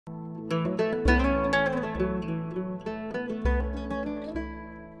Now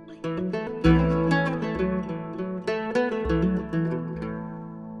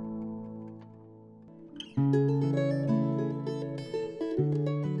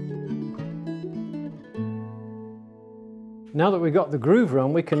that we've got the groove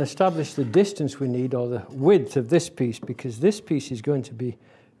on, we can establish the distance we need, or the width of this piece, because this piece is going to be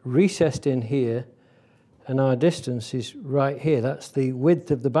recessed in here, and our distance is right here. That's the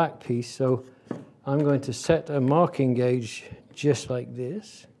width of the back piece, so I'm going to set a marking gauge just like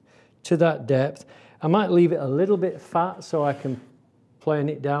this to that depth. I might leave it a little bit fat so I can plane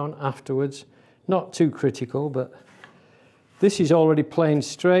it down afterwards. Not too critical, but this is already planed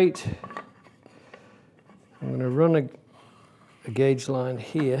straight. I'm going to run a gauge line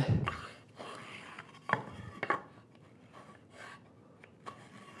here.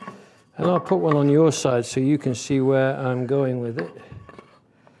 And I'll put one on your side so you can see where I'm going with it.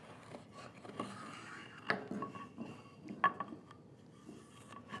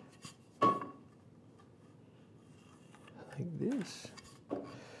 Like this.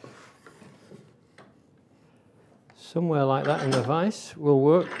 Somewhere like that in the vise will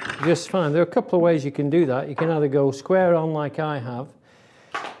work just fine. There are a couple of ways you can do that. You can either go square on like I have,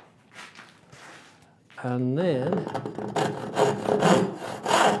 and then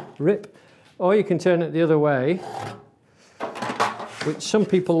rip, or you can turn it the other way, which some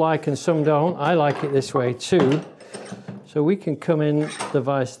people like and some don't. I like it this way too. So we can come in the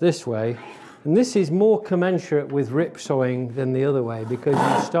vise this way, and this is more commensurate with rip sewing than the other way, because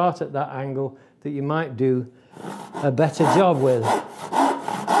you start at that angle that you might do a better job with.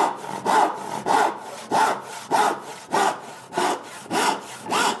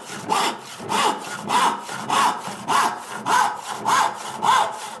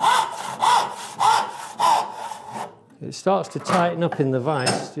 It starts to tighten up in the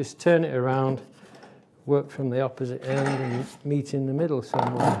vise, just turn it around, work from the opposite end and meet in the middle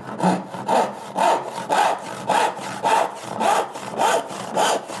somewhere.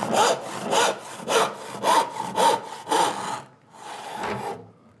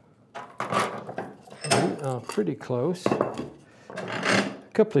 Pretty close. A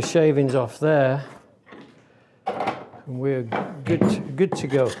couple of shavings off there, and we're good to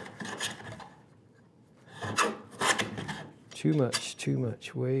go. Too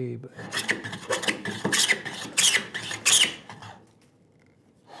much, way back.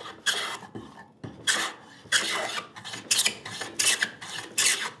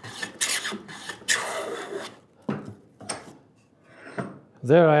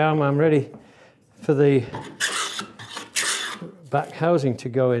 There I am, I'm ready for the back housing to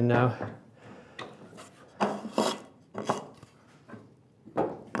go in now.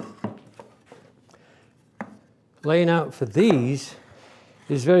 Laying out for these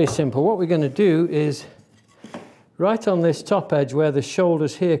is very simple. What we're going to do is, right on this top edge where the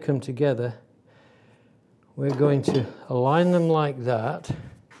shoulders here come together, we're going to align them like that.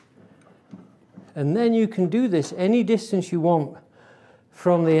 And then you can do this any distance you want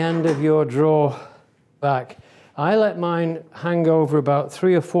from the end of your drawer back. I let mine hang over about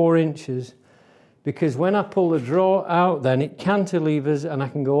 3 or 4 inches, because when I pull the drawer out, then it cantilevers and I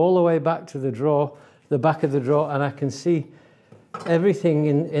can go all the way back to the drawer, the back of the drawer, and I can see everything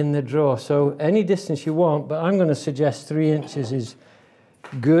in the drawer. So any distance you want, but I'm going to suggest 3 inches is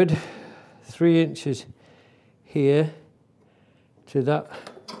good. 3 inches here to that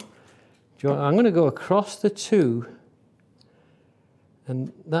joint. I'm going to go across the 2.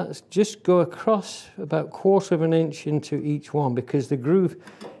 And that's just go across about 1/4 of an inch into each one, because the groove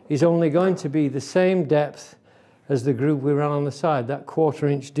is only going to be the same depth as the groove we ran on the side, that 1/4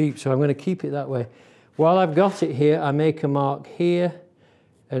 inch deep. So I'm going to keep it that way. While I've got it here, I make a mark here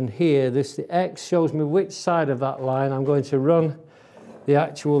and here. The X shows me which side of that line I'm going to run the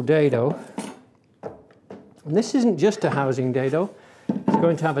actual dado. And this isn't just a housing dado. It's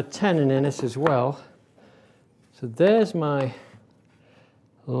going to have a tenon in it as well. So there's my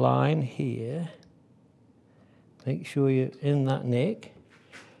line here. Make sure you're in that nick.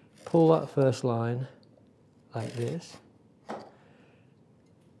 Pull that first line like this.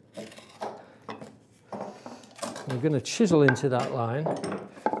 We're going to chisel into that line,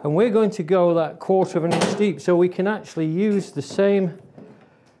 and we're going to go that 1/4 of an inch deep, so we can actually use the same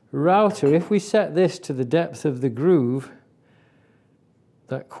router. If we set this to the depth of the groove,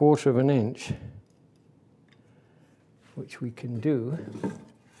 that 1/4 of an inch, which we can do,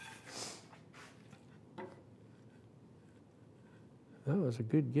 that was a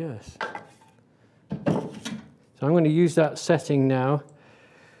good guess. So I'm going to use that setting now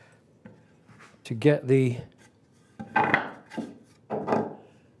to get the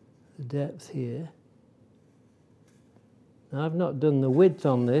depth here. Now I've not done the width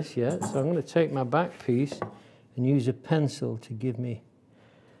on this yet, so I'm going to take my back piece and use a pencil to give me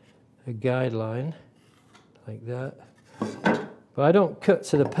a guideline like that. But I don't cut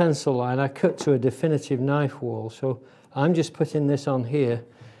to the pencil line, I cut to a definitive knife wall. So I'm just putting this on here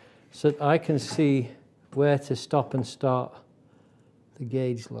so that I can see where to stop and start the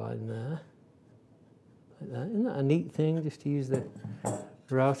gauge line there. Like that. Isn't that a neat thing, just to use the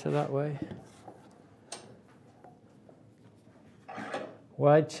router that way?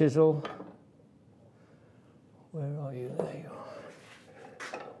 Wide chisel. Where are you? There you are.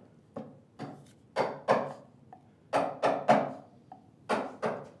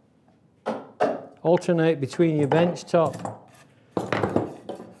 Alternate between your bench top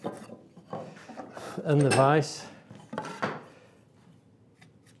and the vise.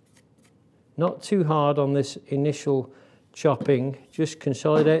 Not too hard on this initial chopping, just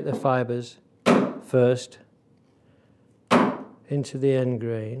consolidate the fibers first into the end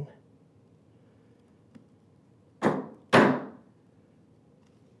grain.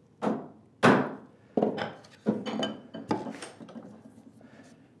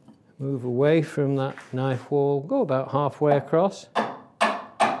 Move away from that knife wall, go about halfway across.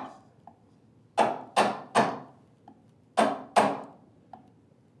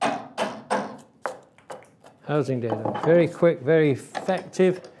 Housing dado. Very quick, very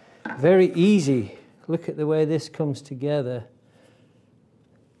effective, very easy. Look at the way this comes together.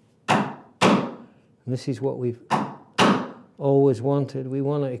 And this is what we've always wanted. We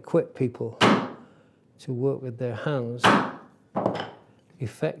want to equip people to work with their hands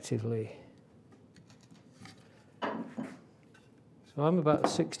effectively. So I'm about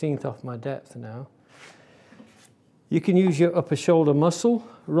 1/16 off my depth now. You can use your upper shoulder muscle,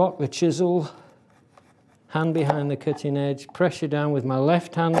 rock the chisel, hand behind the cutting edge, pressure down with my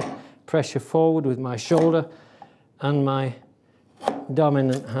left hand, pressure forward with my shoulder and my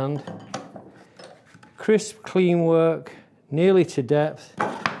dominant hand. Crisp, clean work, nearly to depth.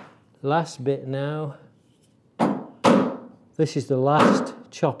 Last bit now. This is the last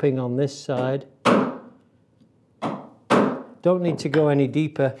chopping on this side. Don't need to go any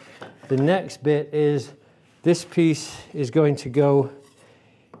deeper. The next bit is, this piece is going to go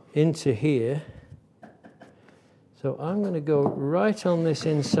into here. So I'm going to go right on this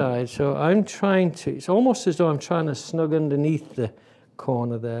inside. So I'm trying to, it's almost as though I'm trying to snug underneath the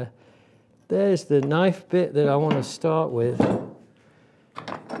corner there. There's the knife bit that I want to start with.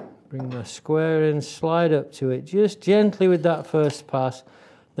 Bring my square in, slide up to it, just gently with that first pass.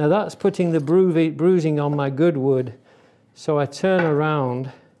 Now that's putting the bruising on my good wood. So I turn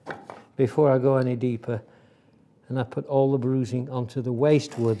around before I go any deeper, and I put all the bruising onto the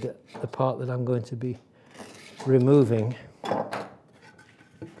waste wood, the part that I'm going to be removing.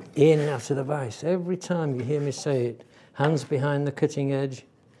 In and out of the vise. Every time you hear me say it, hands behind the cutting edge.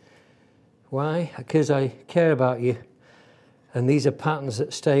 Why? Because I care about you. And these are patterns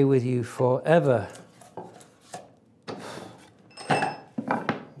that stay with you forever.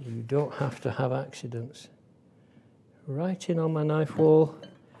 You don't have to have accidents. Right in on my knife wall.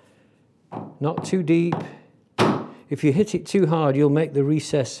 Not too deep. If you hit it too hard, you'll make the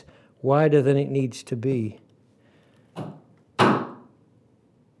recess wider than it needs to be.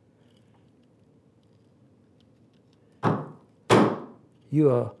 You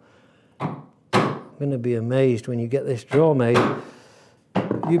are going to be amazed when you get this drawer made.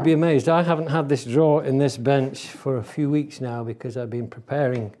 You'd be amazed. I haven't had this drawer in this bench for a few weeks now because I've been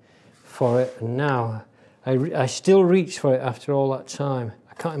preparing for it, and now I still reach for it after all that time.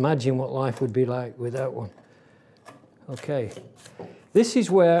 I can't imagine what life would be like without one. Okay, this is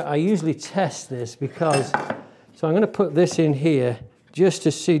where I usually test this because, so I'm going to put this in here just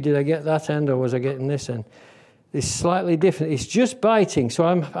to see, did I get that end or was I getting this end? It's slightly different. It's just biting, so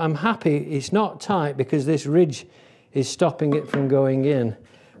I'm happy it's not tight because this ridge is stopping it from going in.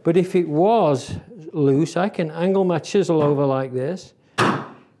 But if it was loose, I can angle my chisel over like this,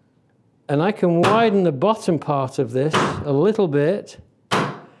 and I can widen the bottom part of this a little bit,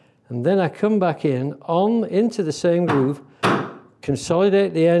 and then I come back in into the same groove,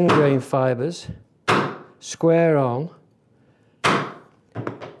 consolidate the end grain fibers, square on,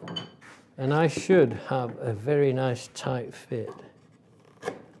 and I should have a very nice tight fit.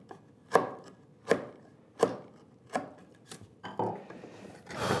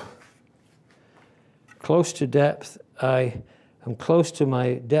 Close to depth, I am close to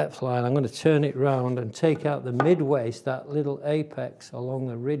my depth line. I'm going to turn it round and take out the mid-waist, that little apex along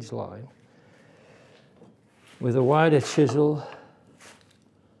the ridge line, with a wider chisel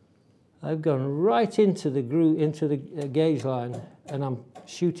I've gone right into the groove, into the gauge line, and I'm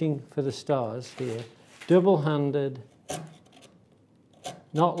shooting for the stars here. Double-handed,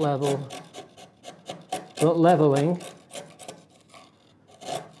 not level, but leveling.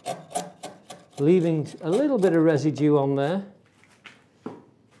 Leaving a little bit of residue on there.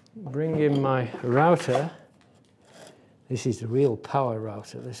 Bring in my router. This is the real power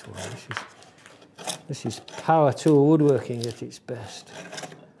router, this one. This is power tool woodworking at its best.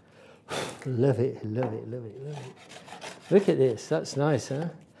 Love it, love it, love it, love it. Look at this, that's nice, huh?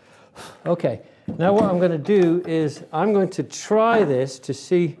 Okay, now what I'm going to do is I'm going to try this to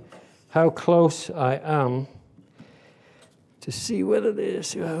see how close I am, to see whether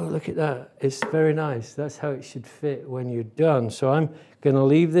this, oh, look at that. It's very nice. That's how it should fit when you're done. So I'm going to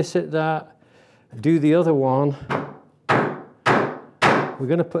leave this at that, do the other one. We're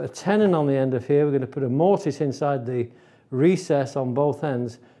going to put a tenon on the end of here. We're going to put a mortise inside the recess on both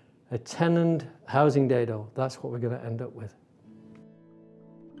ends, a tenoned housing dado. That's what we're going to end up with.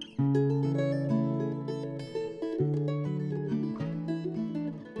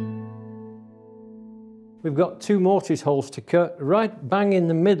 We've got 2 mortise holes to cut, right bang in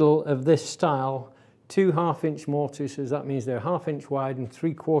the middle of this style, 2 half-inch mortises. That means they're 1/2 inch wide and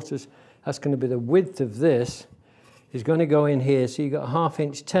 3/4. That's going to be the width of this. Is going to go in here. So you've got a 1/2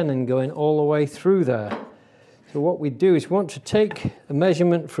 inch tenon going all the way through there. So what we do is we want to take a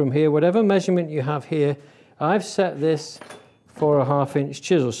measurement from here, whatever measurement you have here. I've set this for a 1/2 inch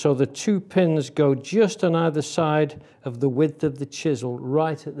chisel. So the 2 pins go just on either side of the width of the chisel,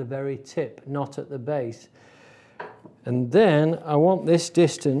 right at the very tip, not at the base. And then I want this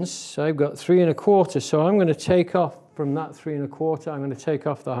distance, so I've got 3 1/4, so I'm going to take off from that 3 1/4, I'm going to take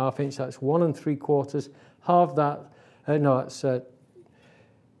off the 1/2 inch, that's 1 3/4, halve that,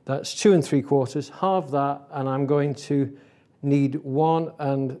 that's 2 3/4, halve that, and I'm going to need 1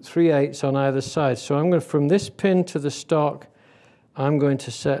 3/8 on either side. So I'm going to, from this pin to the stock, I'm going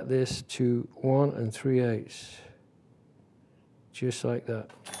to set this to 1 3/8, just like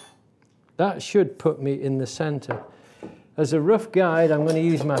that. That should put me in the center. As a rough guide, I'm going to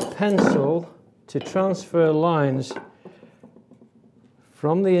use my pencil to transfer lines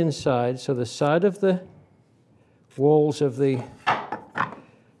from the inside, so the side of the walls of the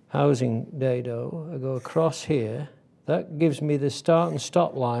housing dado, I go across here. That gives me the start and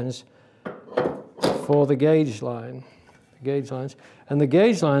stop lines for the gauge line. Gauge lines. And the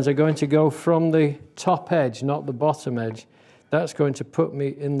gauge lines are going to go from the top edge, not the bottom edge. That's going to put me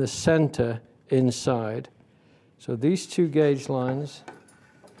in the center inside. So these 2 gauge lines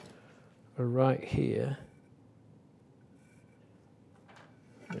are right here.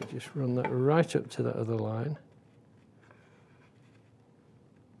 I just run that right up to that other line.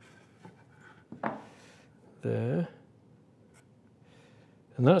 There.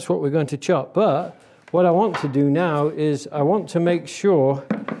 And that's what we're going to chop. But what I want to do now is I want to make sure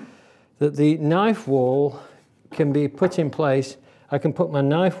that the knife wall can be put in place. I can put my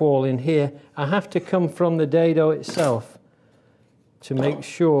knife wall in here. I have to come from the dado itself to make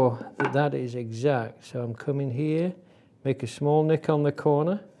sure that that is exact. So I'm coming here, make a small nick on the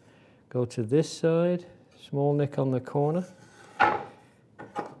corner, go to this side, small nick on the corner,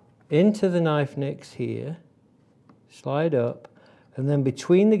 into the knife nicks here, slide up, and then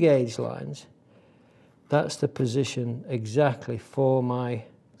between the gauge lines, that's the position exactly for my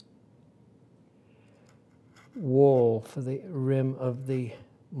wall for the rim of the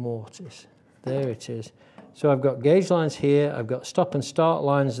mortise. There it is. So I've got gauge lines here, I've got stop and start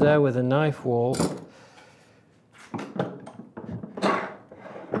lines there with a knife wall.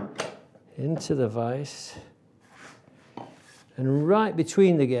 Into the vise. And right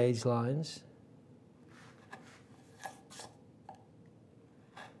between the gauge lines,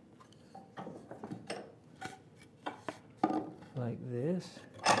 like this.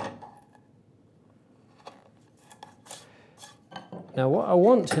 Now what I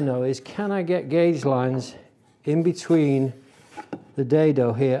want to know is, can I get gauge lines in between the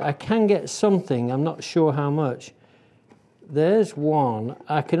dado here? I can get something, I'm not sure how much. There's one.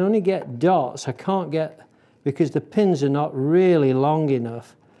 I can only get dots, I can't get, because the pins are not really long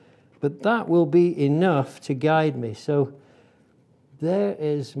enough. But that will be enough to guide me. So there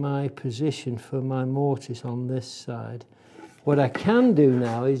is my position for my mortise on this side. What I can do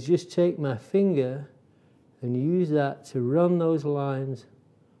now is just take my finger and use that to run those lines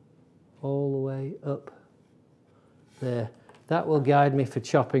all the way up there. That will guide me for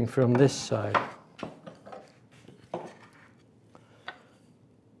chopping from this side.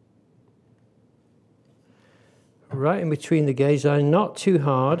 Right in between the gauge line, not too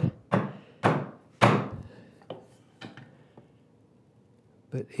hard,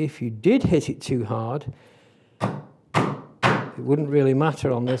 but But if you did hit it too hard, it wouldn't really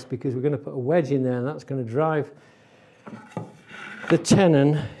matter on this because we're going to put a wedge in there and that's going to drive the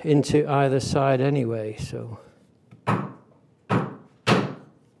tenon into either side anyway. So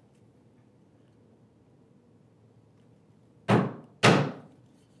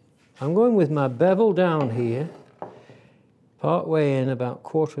I'm going with my bevel down here, part way in, about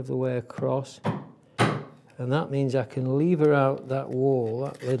quarter of the way across, and that means I can lever out that wall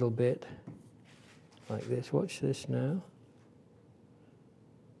that little bit like this. Watch this now.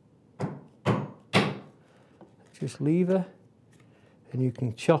 Just lever, and you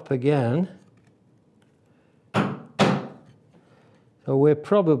can chop again. So we're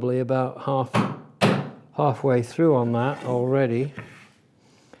probably about halfway through on that already.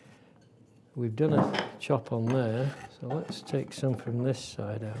 We've done a chop on there, so let's take some from this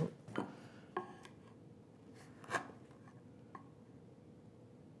side out.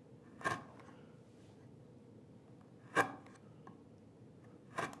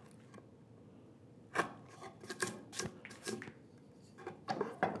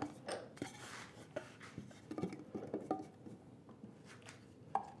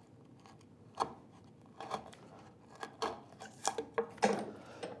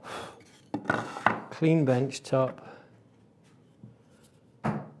 Clean bench top.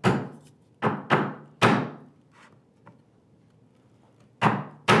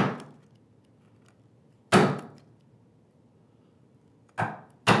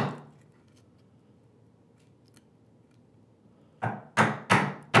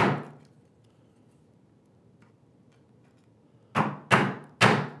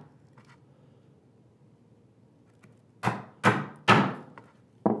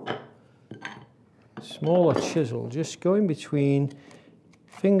 Smaller chisel, just going between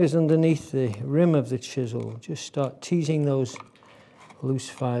fingers underneath the rim of the chisel. Just start teasing those loose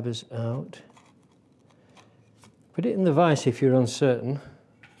fibers out. Put it in the vise if you're uncertain,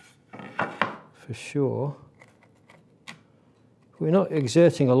 for sure. We're not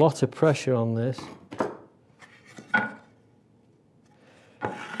exerting a lot of pressure on this. I'm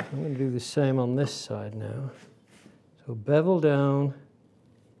going to do the same on this side now. So bevel down.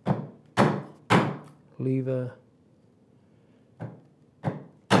 Lever.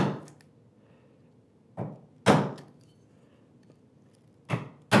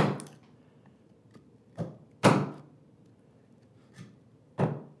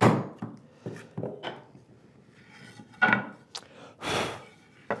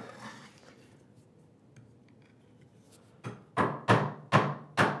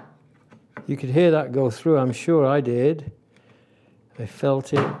 You could hear that go through, I'm sure I did. I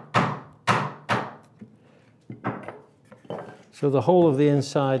felt it. So the whole of the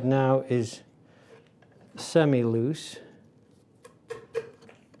inside now is semi-loose.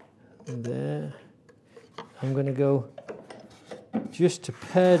 There. I'm going to go just to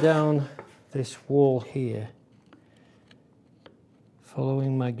pare down this wall here,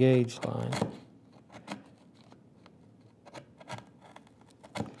 following my gauge line.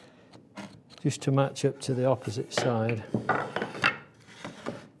 Just to match up to the opposite side.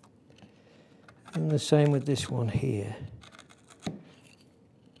 And the same with this one here.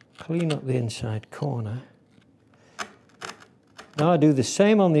 Clean up the inside corner. Now I do the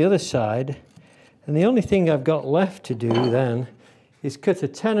same on the other side, and the only thing I've got left to do then is cut a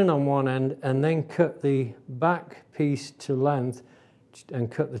tenon on one end and then cut the back piece to length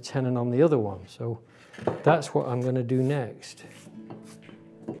and cut the tenon on the other one. So that's what I'm going to do next.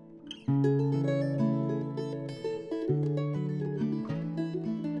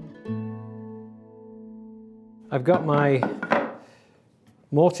 I've got my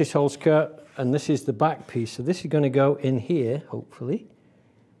mortise holes cut, and this is the back piece. So this is going to go in here, hopefully.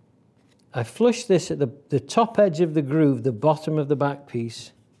 I flush this at the top edge of the groove, the bottom of the back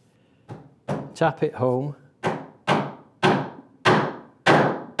piece. Tap it home.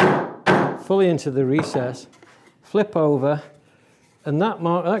 Fully into the recess. Flip over. And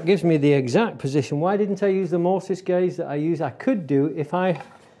that gives me the exact position. Why didn't I use the mortise gauge that I use? I could do, if I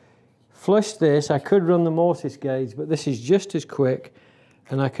flush this, I could run the mortise gauge, but this is just as quick.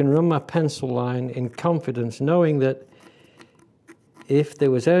 And I can run my pencil line in confidence, knowing that if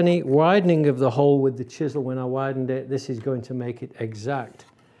there was any widening of the hole with the chisel when I widened it, this is going to make it exact.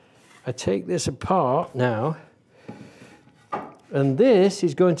 I take this apart now, and this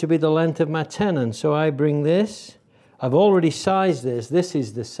is going to be the length of my tenon. So I bring this, I've already sized this. This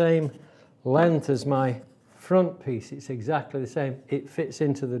is the same length as my front piece. It's exactly the same. It fits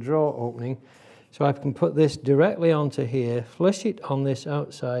into the drawer opening. So I can put this directly onto here, flush it on this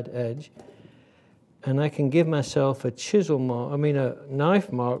outside edge, And I can give myself a chisel mark, a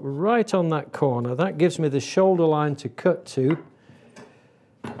knife mark right on that corner. That gives me the shoulder line to cut to.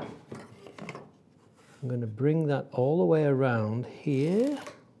 I'm going to bring that all the way around here,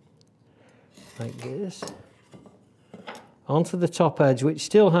 like this, onto the top edge, which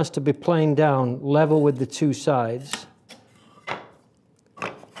still has to be planed down, level with the two sides.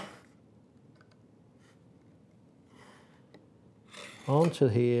 Onto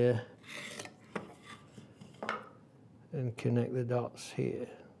here. And connect the dots here.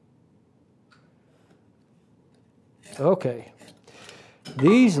 Okay.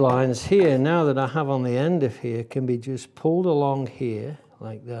 These lines here, now that I have on the end of here, can be just pulled along here,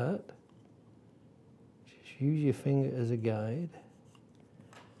 like that. Just use your finger as a guide.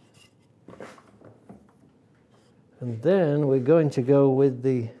 And then we're going to go with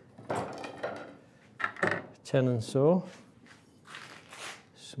the tenon saw.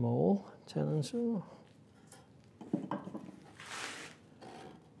 Small tenon saw.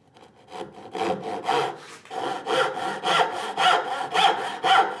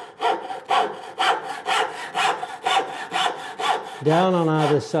 Down on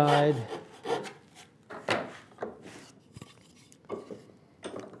either side.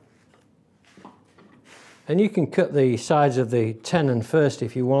 And you can cut the sides of the tenon first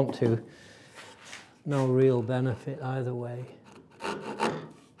if you want to. No real benefit either way.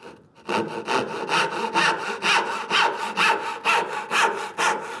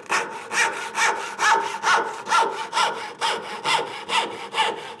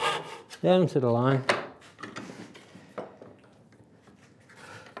 Down to the line.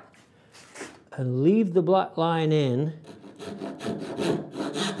 And leave the black line in.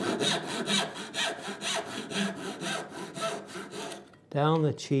 Down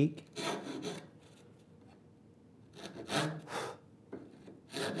the cheek.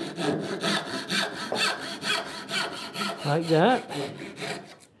 Like that.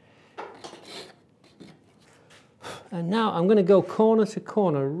 And now I'm going to go corner to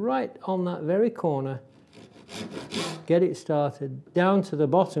corner, right on that very corner. Get it started, down to the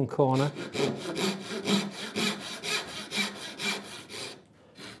bottom corner.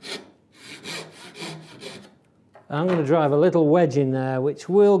 I'm going to drive a little wedge in there, which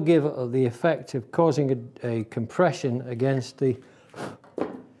will give the effect of causing a compression against the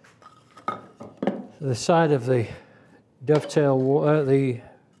side of the dovetail wall, the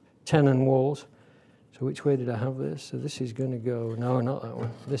tenon walls. So which way did I have this? So this is going to go, no, not that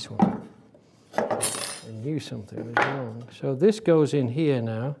one, this one. I knew something was wrong. So this goes in here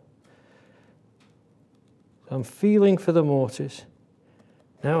now. I'm feeling for the mortise.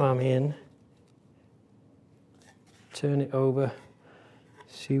 Now I'm in. Turn it over,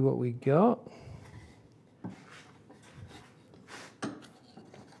 see what we got.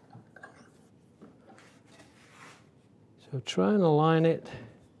 So try and align it.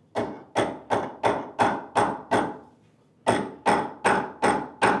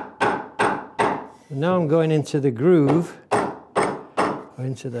 And now I'm going into the groove, or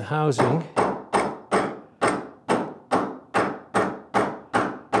into the housing.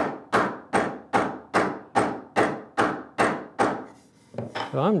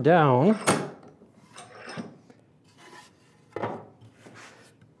 So I'm down.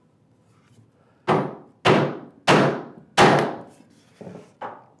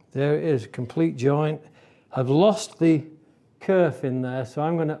 There it is, complete joint. I've lost the kerf in there, so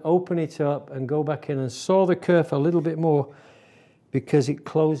I'm going to open it up and go back in and saw the kerf a little bit more because it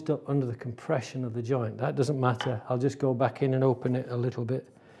closed up under the compression of the joint. That doesn't matter. I'll just go back in and open it a little bit.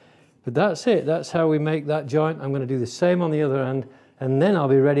 But that's it. That's how we make that joint. I'm going to do the same on the other end, and then I'll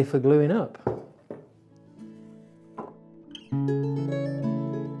be ready for gluing up.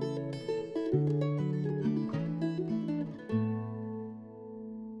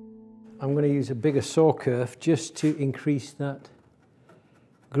 I'm going to use a bigger saw kerf just to increase that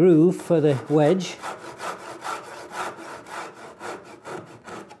groove for the wedge.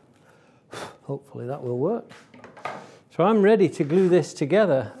 Hopefully that will work. So I'm ready to glue this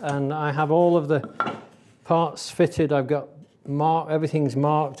together, and I have all of the parts fitted. I've got everything's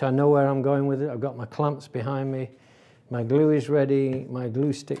marked. I know where I'm going with it. I've got my clamps behind me. My glue is ready. My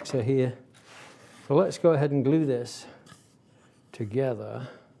glue sticks are here. So let's go ahead and glue this together.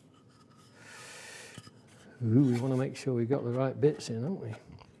 Ooh, we want to make sure we've got the right bits in, don't we?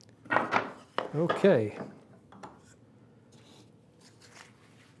 Okay.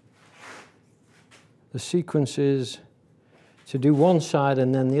 The sequence is to do one side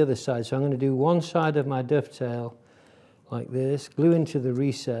and then the other side. So I'm going to do one side of my dovetail like this, glue into the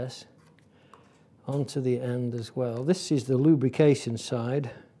recess, onto the end as well. This is the lubrication side.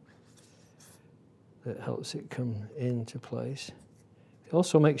 that helps it come into place.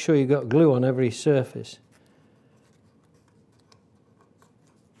 Also make sure you've got glue on every surface.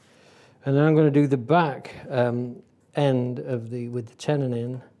 And then I'm going to do the back end of with the tenon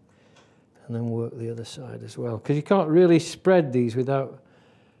in, and then work the other side as well. Because you can't really spread these without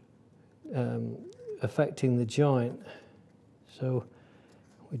affecting the joint. So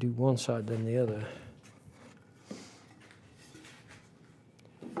we do one side then the other.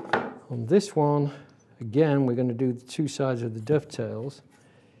 On this one, again, we're going to do the two sides of the dovetails.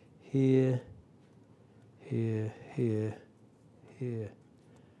 Here, here, here, here,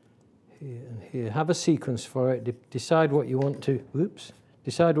 here, and here. Have a sequence for it. Decide what you want to, whoops,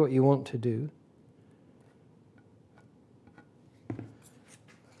 decide what you want to do.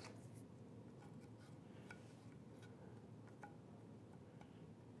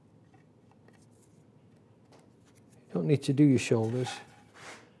 You don't need to do your shoulders.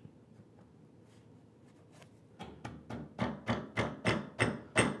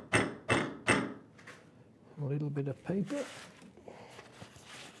 A little bit of paper.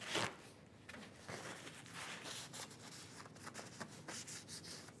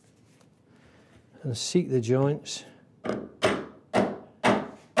 And seat the joints.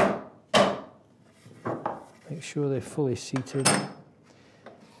 Make sure they're fully seated.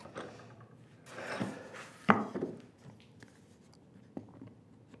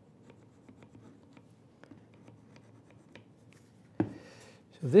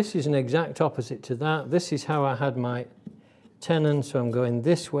 So this is an exact opposite to that. This is how I had my tenon, so I'm going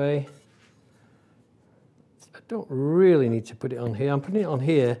this way. I don't really need to put it on here. I'm putting it on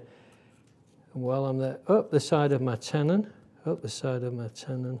here. And while I'm there, up the side of my tenon, up the side of my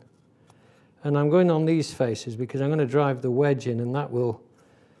tenon. And I'm going on these faces because I'm going to drive the wedge in and that will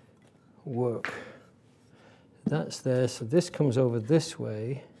work. That's there, so this comes over this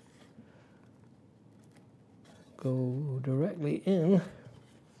way. Go directly in.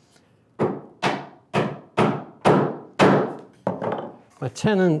 My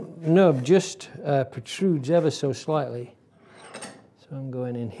tenon nub just protrudes ever so slightly. So I'm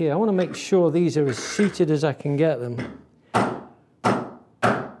going in here. I want to make sure these are as seated as I can get them. So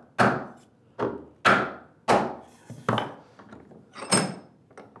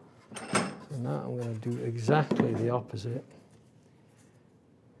now I'm going to do exactly the opposite.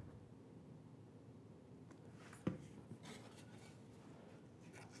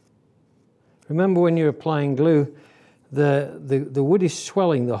 Remember when you're applying glue, the wood is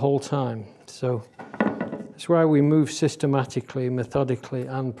swelling the whole time. So that's why we move systematically, methodically,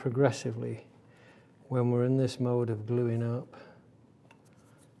 and progressively when we're in this mode of gluing up.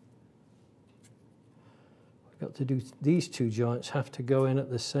 We've got to do, these two joints have to go in at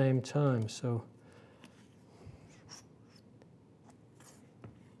the same time, so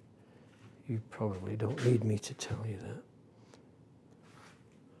you probably don't need me to tell you that.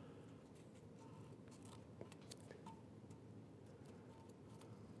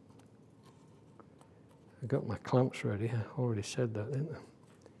 I got my clamps ready. I already said that, didn't I?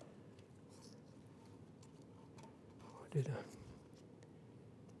 Or did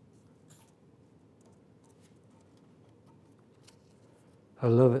I? I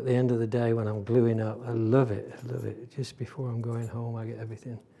love at the end of the day when I'm gluing up. I love it. I love it. Just before I'm going home, I get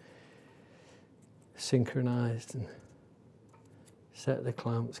everything synchronized and set the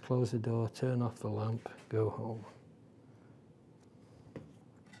clamps, close the door, turn off the lamp, go home.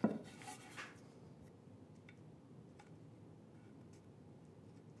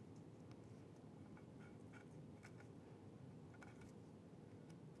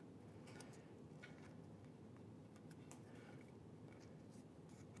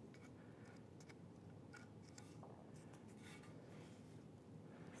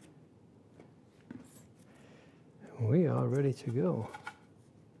 We are ready to go.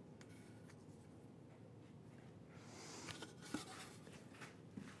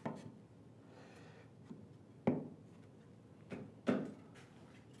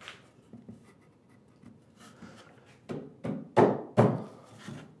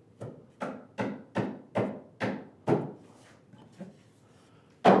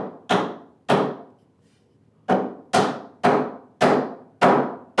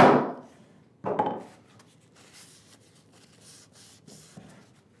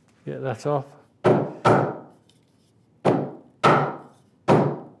 Get that off.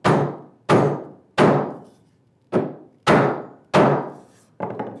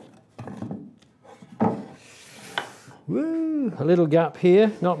 Woo! A little gap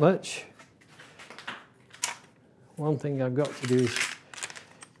here, not much. One thing I've got to do is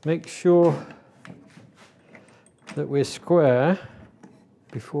make sure that we're square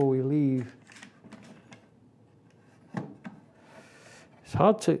before we leave It's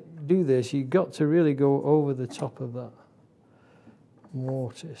hard to do this. You've got to really go over the top of that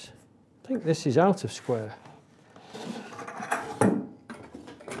mortise. I think this is out of square.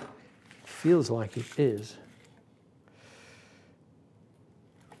 Feels like it is.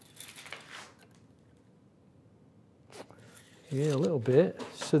 Yeah, a little bit.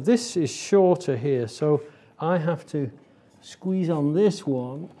 So this is shorter here, so I have to squeeze on this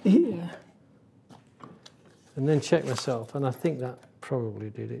one here and then check myself, and I think that probably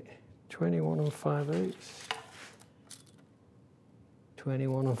did it. 21 and 5/8.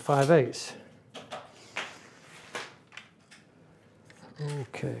 21 and 5/8.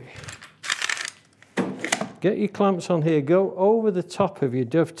 Okay. Get your clamps on here, go over the top of your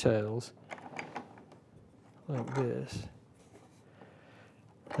dovetails like this.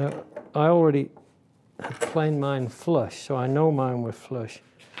 Now, I already had planed mine flush, so I know mine were flush.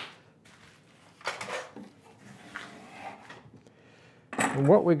 And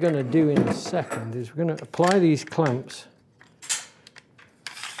what we're going to do in a second is we're going to apply these clamps,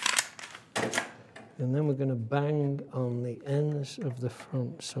 and then we're going to bang on the ends of the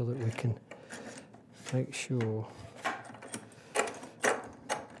front so that we can make sure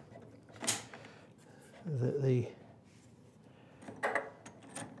that the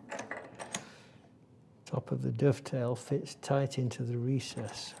top of the dovetail fits tight into the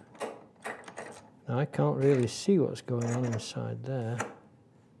recess. Now I can't really see what's going on inside there.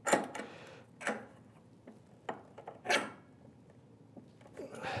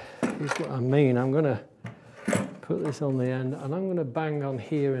 Here's what I mean. I'm going to put this on the end and I'm going to bang on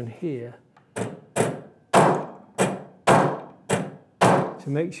here and here to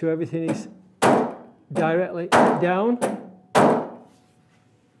make sure everything is directly down.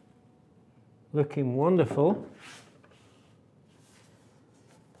 Looking wonderful.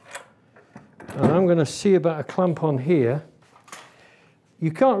 And I'm going to see about a clamp on here.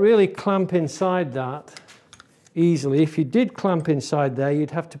 You can't really clamp inside that easily. If you did clamp inside there,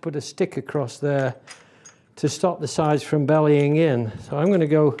 you'd have to put a stick across there to stop the sides from bellying in. So I'm going to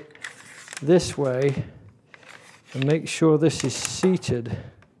go this way and make sure this is seated.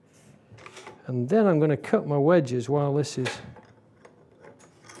 And then I'm going to cut my wedges while this is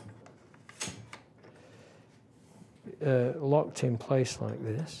locked in place like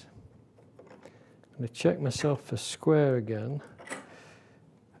this. I'm going to check myself for square again.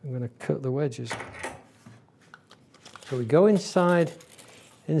 I'm going to cut the wedges. So we go inside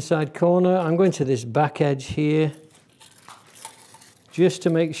corner. I'm going to this back edge here just to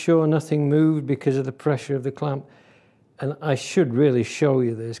make sure nothing moved because of the pressure of the clamp. And I should really show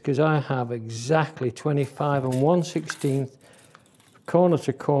you this because I have exactly 25 and 1/16 corner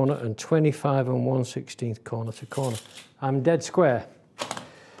to corner and 25 and 1/16 corner to corner. I'm dead square.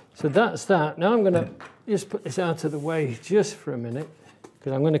 So that's that. Now I'm going to just put this out of the way just for a minute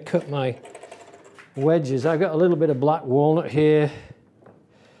because I'm going to cut my wedges. I've got a little bit of black walnut here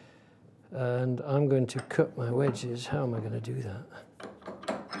and I'm going to cut my wedges. How am I going to do that?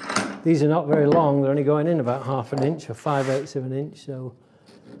 These are not very long. They're only going in about 1/2 inch or 5/8 of an inch, so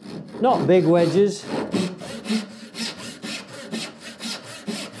not big wedges.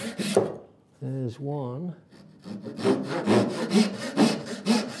 There's one.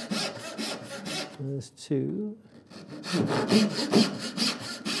 There's two.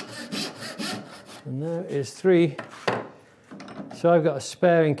 And there is three. So I've got a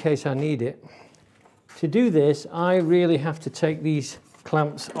spare in case I need it. To do this, I really have to take these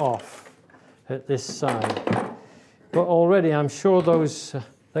clamps off at this side. But already I'm sure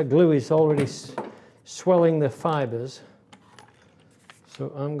that glue is already swelling the fibers.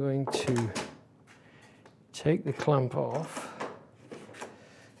 So I'm going to take the clamp off.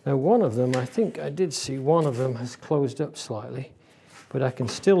 Now one of them, I think I did see one of them has closed up slightly, but I can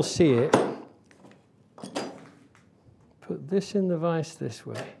still see it. Put this in the vise this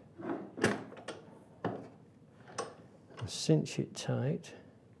way. And cinch it tight.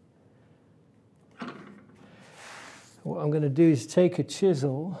 What I'm going to do is take a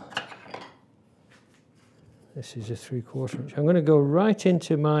chisel. This is a 3/4 inch. I'm going to go right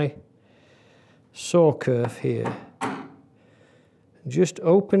into my saw kerf here. Just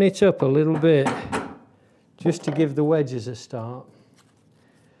open it up a little bit, just to give the wedges a start.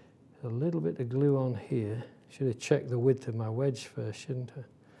 A little bit of glue on here. Should have checked the width of my wedge first, shouldn't I?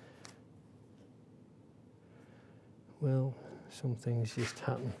 Well, some things just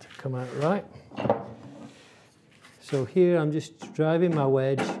happen to come out right. So here I'm just driving my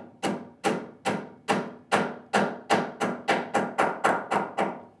wedge.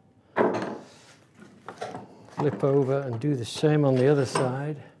 Flip over and do the same on the other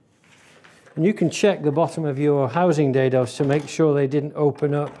side. And you can check the bottom of your housing dados to make sure they didn't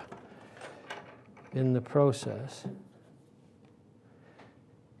open up in the process.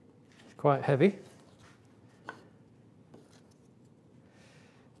 It's quite heavy.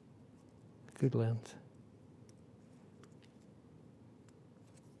 Good length.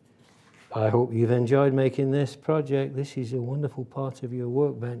 I hope you've enjoyed making this project. This is a wonderful part of your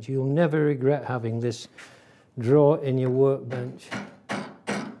workbench. You'll never regret having this drawer in your workbench.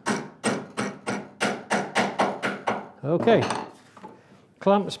 Okay,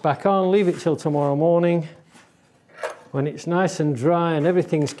 clamps back on, leave it till tomorrow morning. When it's nice and dry and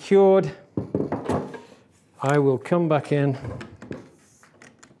everything's cured, I will come back in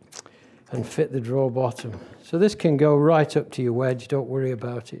and fit the drawer bottom. So this can go right up to your wedge, don't worry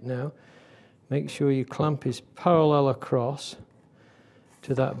about it now. Make sure your clamp is parallel across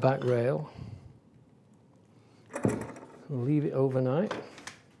to that back rail. Leave it overnight.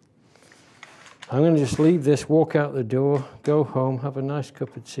 I'm going to just leave this, walk out the door, go home, have a nice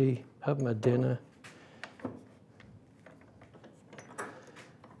cup of tea, have my dinner,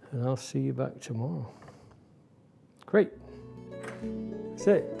 and I'll see you back tomorrow. Great. That's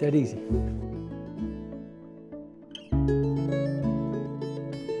it, dead easy.